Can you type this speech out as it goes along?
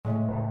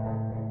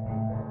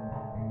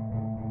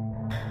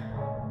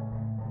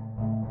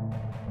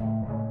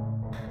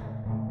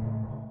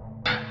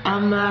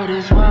might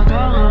as well go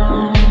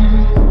home.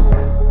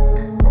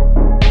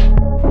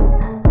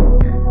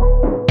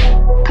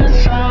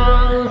 Cause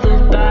all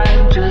the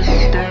bad just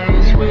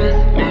stays with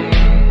me.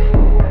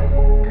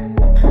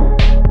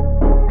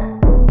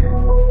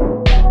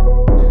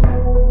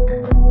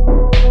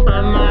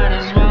 I might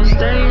as well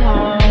stay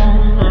home.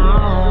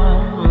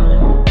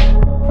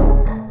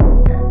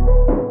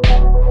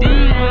 The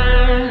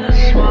air, the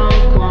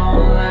smoke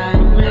won't let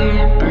me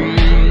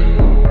breathe.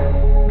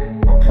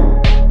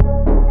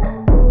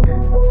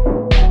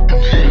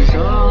 She's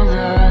all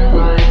the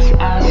lights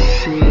I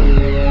see.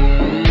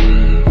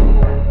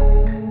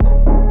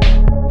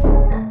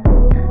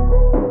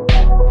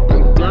 The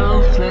glow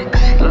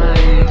flicks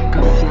like a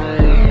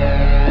flame.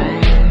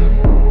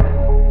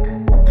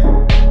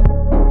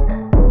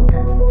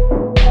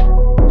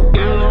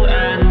 You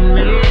and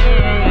me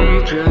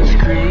just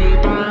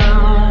creep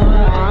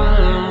out.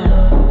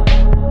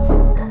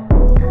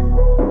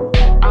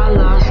 I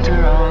lost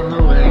her on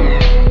the way.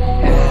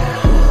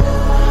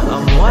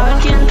 I'm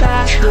walking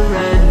past the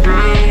red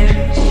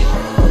bridge,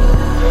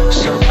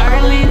 so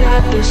early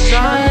that the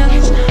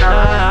sun's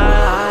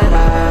not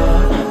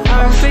out.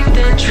 Perfect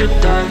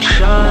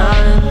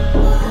introduction,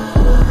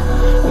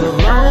 the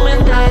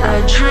moment that I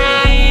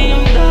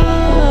dreamed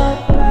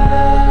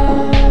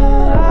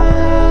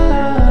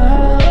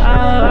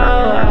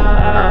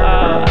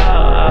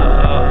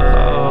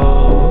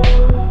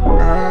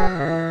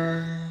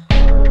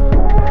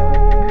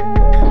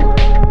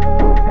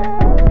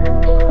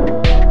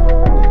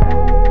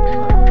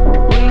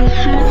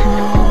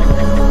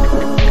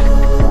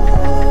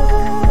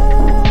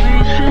We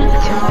should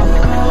talk,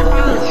 go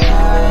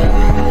outside.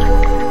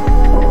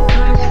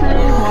 Cause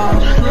they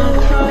watch, look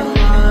for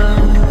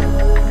love.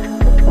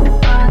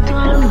 I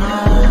don't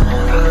know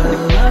how to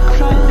look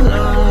for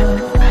love.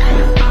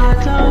 I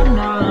don't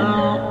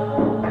know.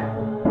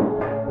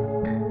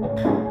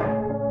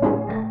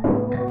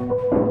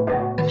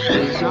 And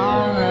she's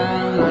all the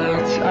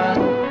lights up.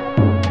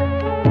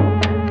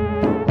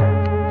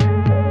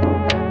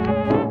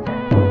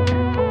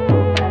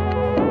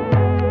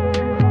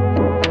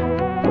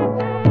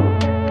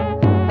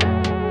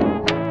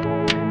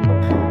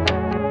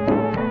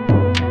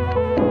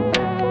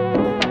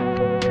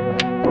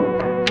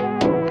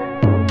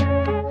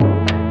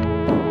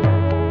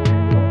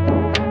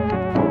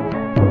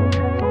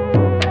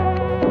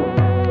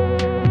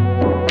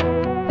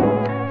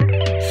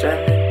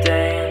 Spend the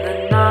day and the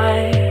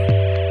night.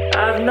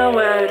 I've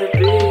nowhere to be,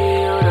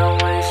 you don't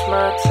waste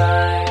my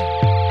time.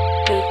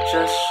 It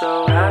just so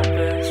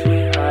happens we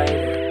hide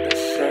in the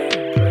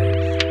same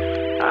place.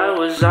 I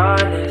was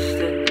honest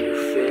and you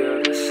feel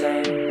the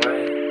same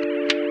way.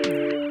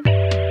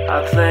 I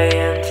play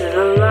into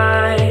the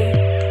light,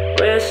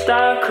 we're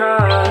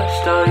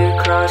star-crossed, oh you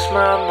cross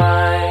my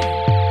mind.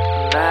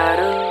 I'm at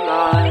a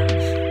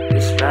loss,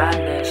 this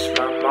madness,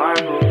 my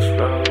marbles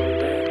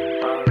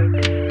rolling on.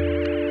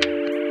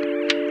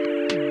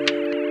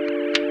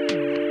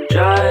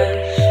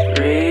 Just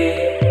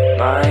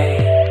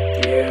remind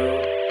you,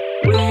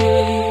 we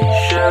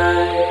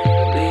should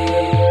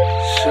leave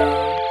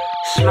soon.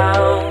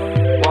 Smell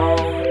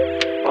won't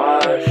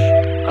wash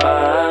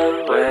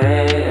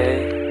away.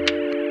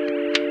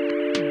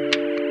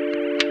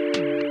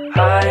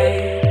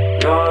 Hide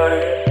your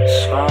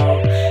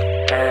smokes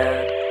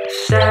and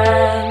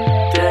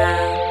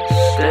standing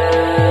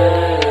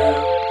still.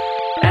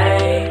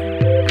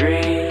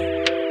 Angry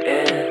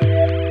in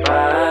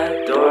my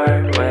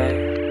doorway.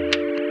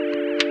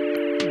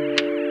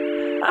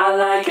 I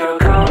like your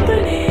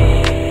company.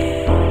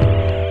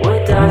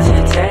 What does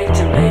it take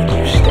to make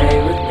you stay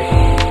with me?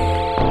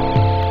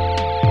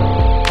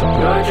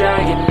 You're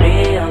dragging me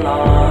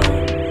along.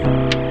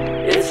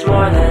 It's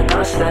more than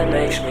us that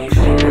makes me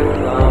feel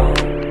alone.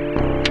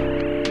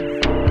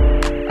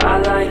 I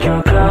like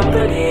your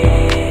company.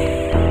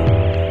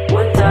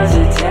 What does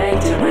it take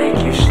to make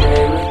you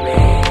stay with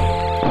me?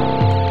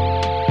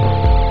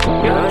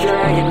 You're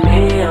dragging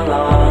me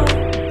along.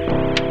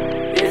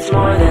 It's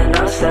more than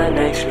us that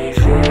makes me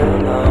feel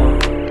alone.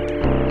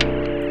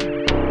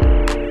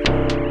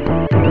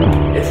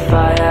 If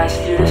I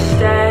asked you to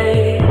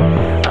stay,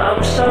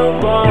 I'm so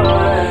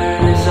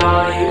bored, is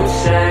all you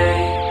say.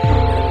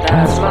 And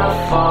that's my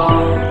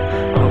fault,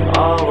 I'm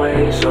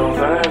always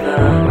over the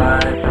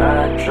line I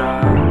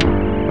draw.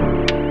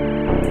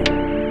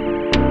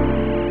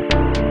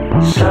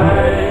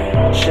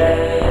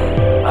 Searching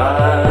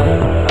up,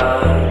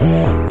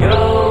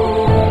 you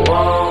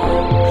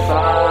won't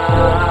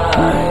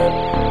find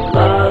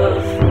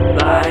love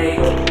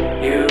like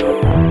you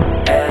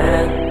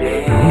and me.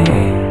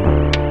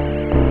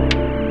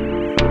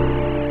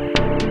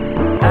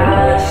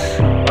 Ask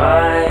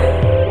my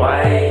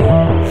white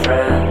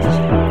friends,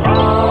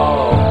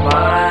 all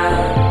my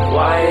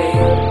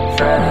white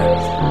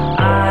friends,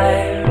 I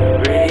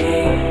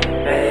remain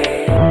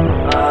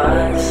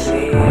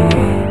unseen.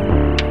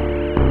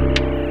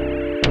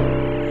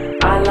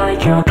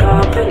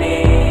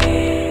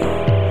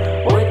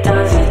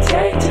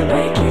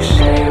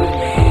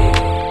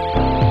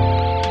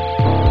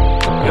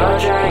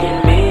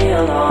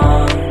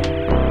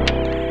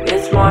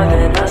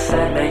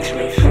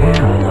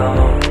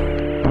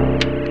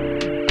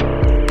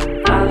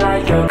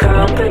 like your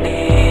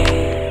company.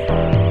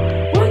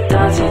 What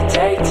does it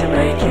take to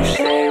make you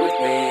stay with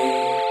me?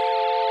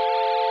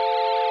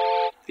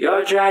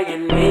 You're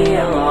dragging me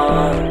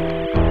along.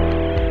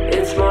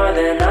 It's more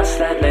than us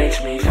that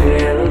makes me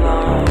feel